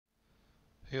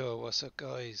Yo, what's up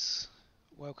guys?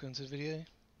 Welcome to the video.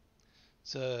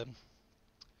 So,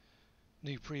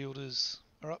 new pre-orders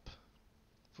are up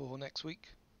for next week.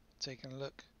 Taking a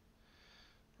look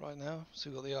right now. So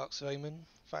we've got the Arks of Omen,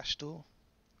 Vashtorr,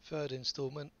 third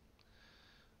instalment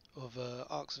of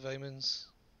Arks of Omens.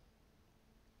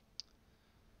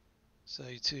 So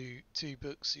two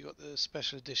books. You got the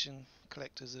special edition,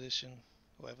 collector's edition,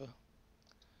 whatever.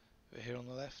 Over here on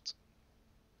the left,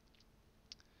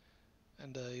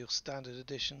 and your standard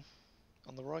edition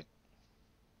on the right.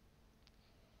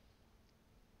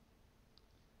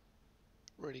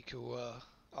 Really cool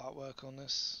artwork on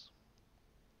this.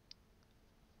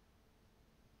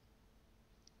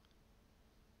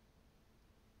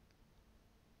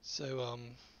 So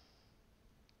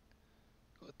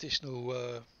got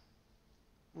additional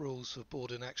rules for board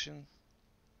in action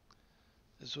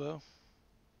as well,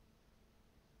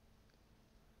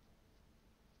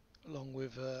 along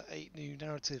with 8 new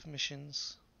narrative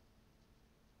missions.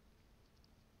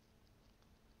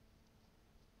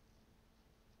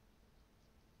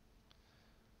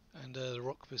 And the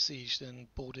Rock Besieged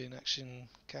and board in action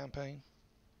campaign.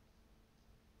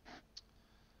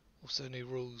 Also new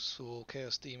rules for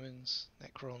Chaos Demons,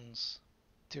 Necrons,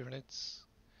 Tyranids,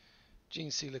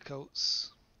 Gene Sealer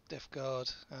Cults, Death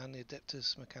Guard and the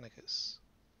Adeptus Mechanicus.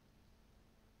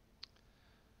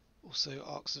 Also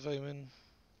Arks of Omen.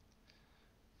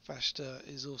 Vashtorr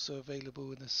is also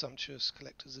available in the Sumptuous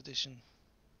Collector's Edition,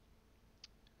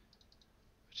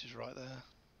 which is right there.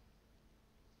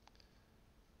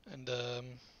 And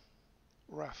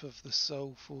Wrath of the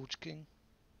Soul Forge King,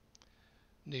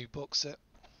 new box set.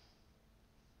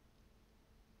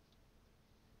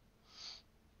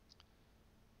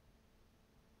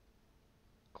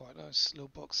 Quite nice little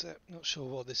box set. Not sure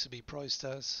what this would be priced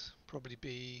as. Probably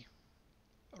be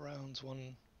around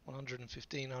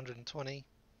 115, 120,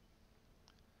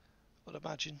 I'd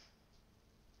imagine.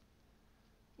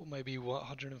 Or maybe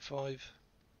 105.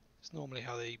 It's normally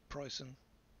how they price them.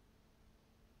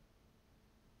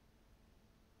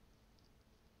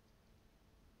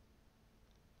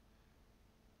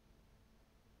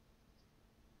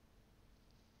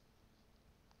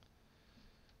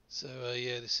 So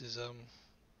yeah, this is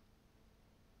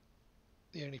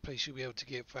the only place you'll be able to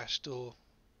get Vashtorr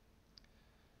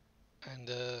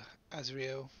and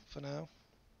Azrael for now,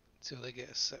 until they get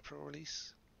a separate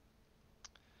release.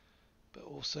 But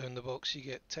also in the box you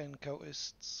get 10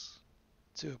 cultists,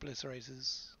 2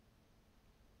 obliterators.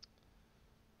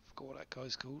 Forgot what that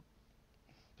guy's called.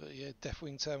 But yeah,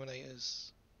 Deathwing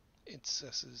Terminators,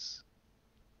 Intercessors.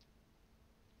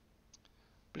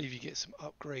 I believe you get some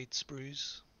upgrade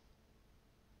sprues.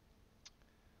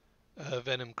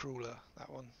 Venom Crawler, that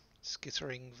one.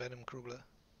 Skittering Venom Crawler.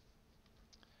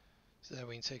 So there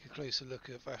we can take a closer look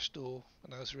at Vashtorr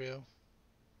and Azrael.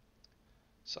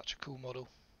 Such a cool model.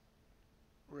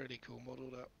 Really cool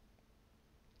model, that.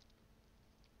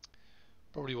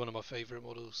 Probably one of my favourite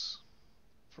models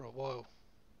for a while.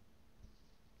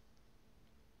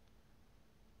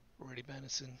 Really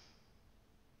menacing.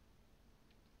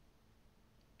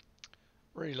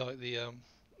 Really like the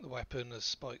weapon, the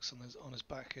spikes on his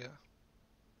back here.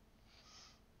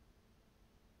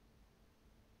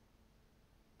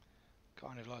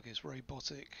 Kind of like his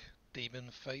robotic demon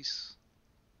face.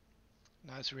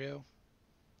 Nazriel,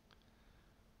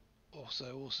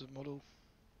 also awesome model.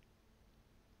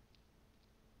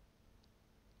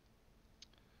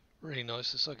 Really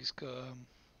nice. Looks like it's got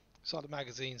it's like the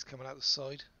magazines coming out the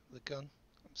side of the gun.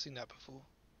 I've seen that before.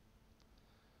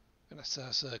 And that's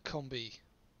a combi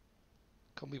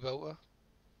bolter,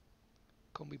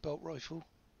 combi bolt rifle.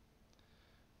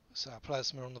 That's our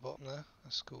plasma on the bottom there.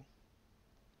 That's cool.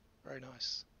 Very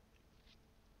nice.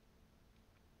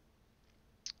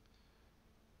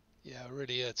 Yeah,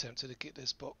 really tempted to get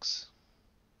this box.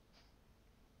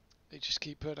 They just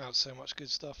keep putting out so much good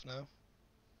stuff now.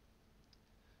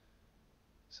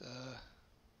 It's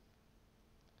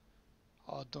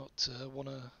hard not to want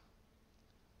to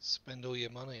spend all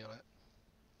your money on it,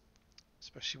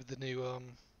 especially with the new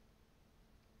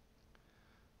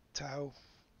Tau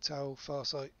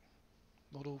Farsight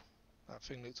model. That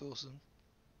thing looks awesome.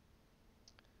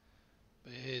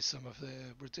 But here's some of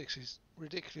the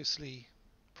ridiculously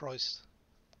priced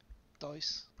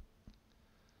dice.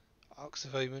 Arks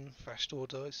of Omen Vashtorr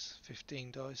dice,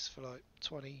 15 dice for like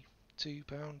 £22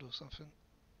 or something.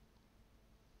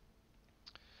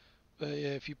 But yeah,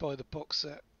 if you buy the box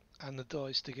set and the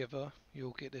dice together,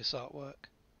 you'll get this artwork.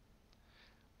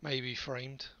 Maybe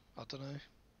framed, I don't know.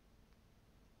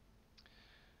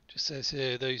 Just says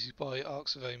here, those who buy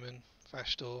Arks of Omen,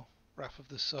 Vashtorr, Wrath of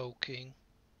the Soul King,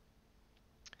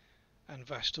 and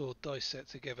Vashtorr dice set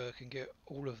together can get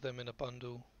all of them in a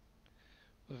bundle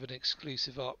with an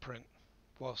exclusive art print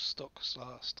whilst stocks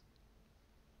last.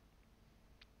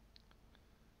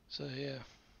 So yeah,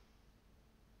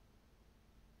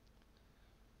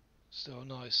 still a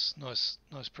nice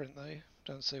print though.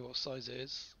 Don't say what size it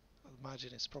is. I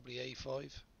imagine it's probably A5.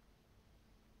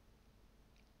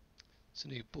 It's a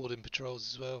new boarding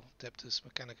patrols as well, Deptus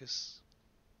Mechanicus.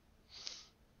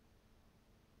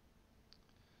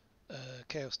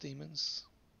 Chaos Demons.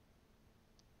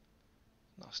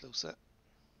 Nice little set.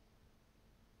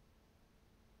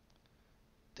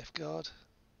 Death Guard.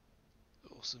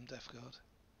 Awesome Death Guard.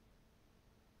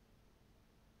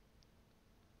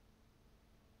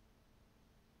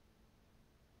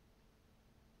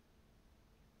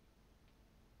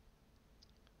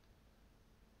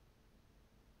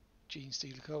 Gene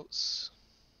Stealer Colts.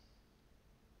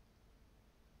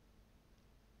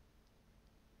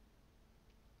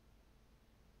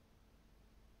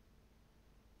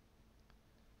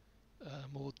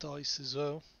 More dice as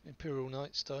well. Imperial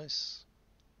Knights dice.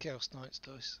 Chaos Knights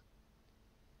dice.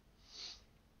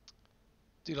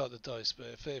 Do like the dice, but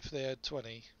if they had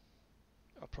 20,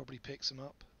 I'd probably pick some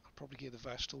up. I'd probably get the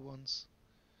Vashtorr ones.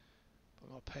 But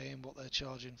I'm not paying what they're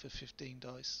charging for 15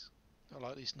 dice. I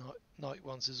like these knight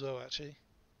ones as well, actually.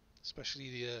 Especially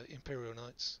the Imperial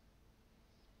Knights.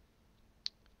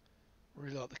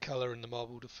 Really like the colour and the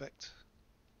marbled effect.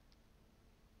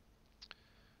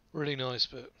 Really nice,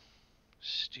 but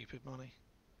stupid money.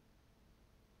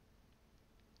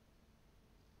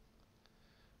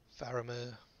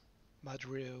 Faramir,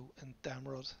 Madriel and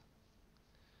Damrod.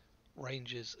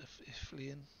 Rangers of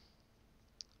Iflian.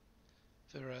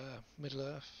 They're Middle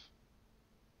Earth.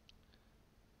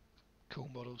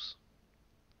 Cool models.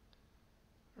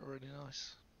 Really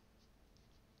nice.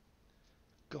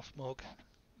 Gothmog,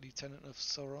 Lieutenant of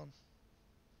Sauron.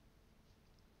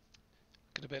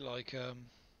 Looking a bit like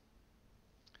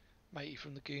matey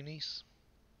from the Goonies.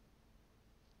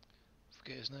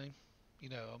 Forget his name. You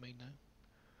know what I mean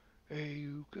now. Hey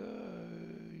you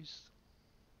guys.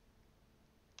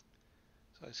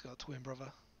 So it's got a twin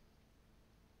brother.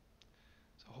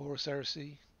 So Horus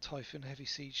Heresy, Typhon Heavy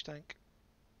Siege Tank.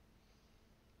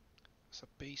 It's a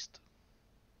beast.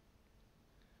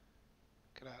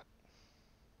 Look at that.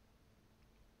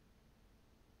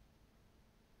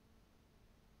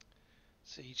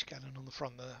 Siege cannon on the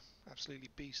front there. Absolutely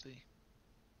beastly.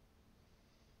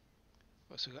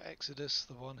 We've also got Exodus,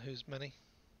 the one who's many.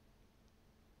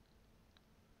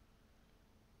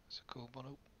 It's a cool one.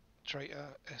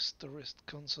 Traitor Estorist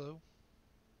console.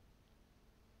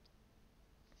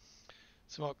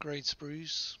 Some upgrade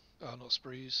sprues. Oh, not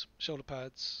sprues. Shoulder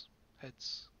pads.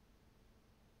 Heads.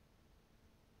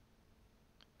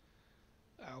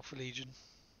 Alpha Legion.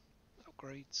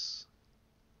 Upgrades.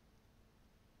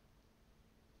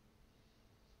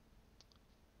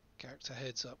 Character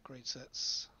heads upgrade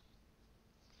sets.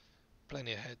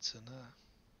 Plenty of heads, and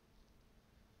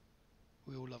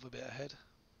we all love a bit of head.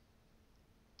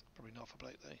 Probably not for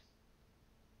Blake though.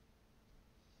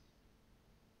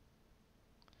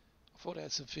 I thought it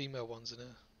had some female ones in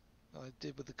there. I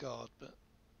did with the guard, but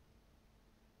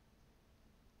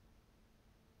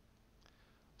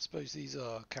I suppose these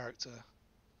are character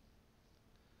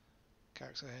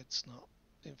heads, not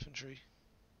infantry.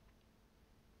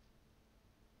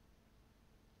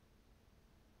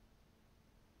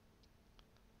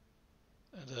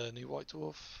 And a new White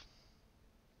Dwarf.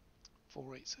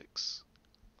 486.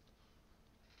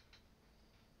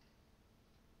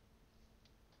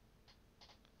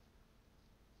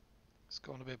 It's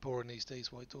gone a bit boring these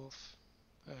days, White Dwarf.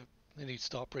 They need to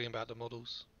start bringing back the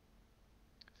models.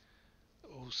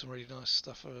 Some really nice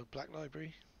stuff for Black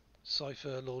Library.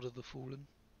 Cypher, Lord of the Fallen.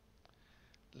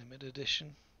 Limited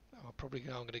edition. I'm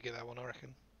going to get that one, I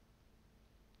reckon.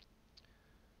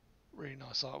 Really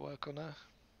nice artwork on there.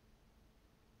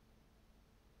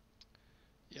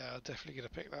 Yeah, I'm definitely going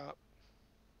to pick that up.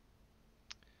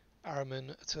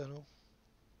 Araman Eternal.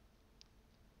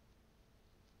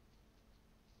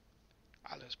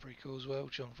 That looks pretty cool as well,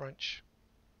 John French.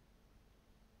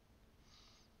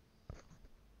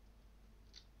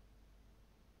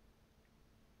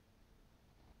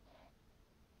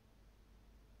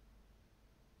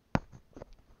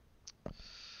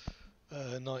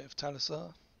 Knight of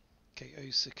Talisar. Kato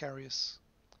Sicarius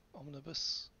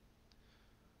Omnibus.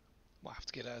 Might have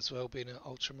to get that as well, being an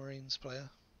Ultramarines player.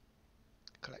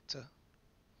 Collector.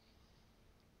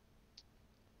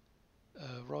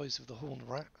 Rise of the Horned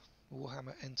Rat.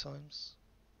 Warhammer End Times.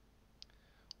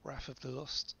 Wrath of the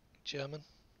Lost. German.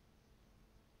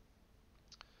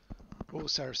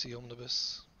 Horus Heresy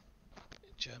Omnibus.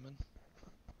 German.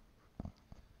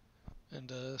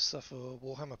 and stuff for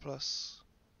Warhammer Plus.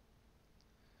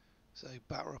 So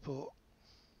battle report.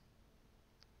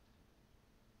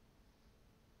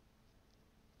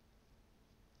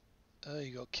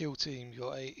 You got kill team. You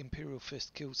got a Imperial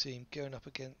Fist kill team going up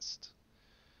against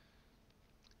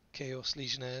Chaos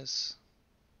Legionnaires,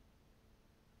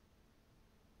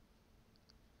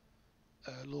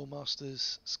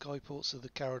 Lawmasters, Skyports of the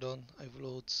Caradon,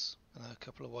 Overlords, and a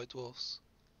couple of White Dwarfs.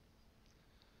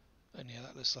 And yeah,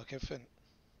 that looks like everything.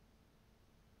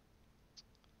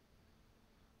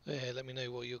 Yeah, let me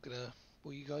know what you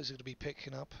guys are gonna be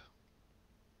picking up.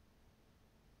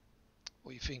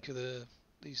 What you think of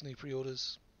these new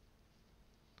pre-orders.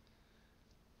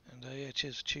 And yeah,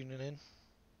 cheers for tuning in.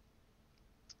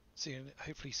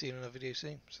 Hopefully see you in another video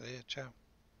soon. So yeah, ciao.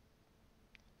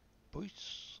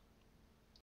 Peace.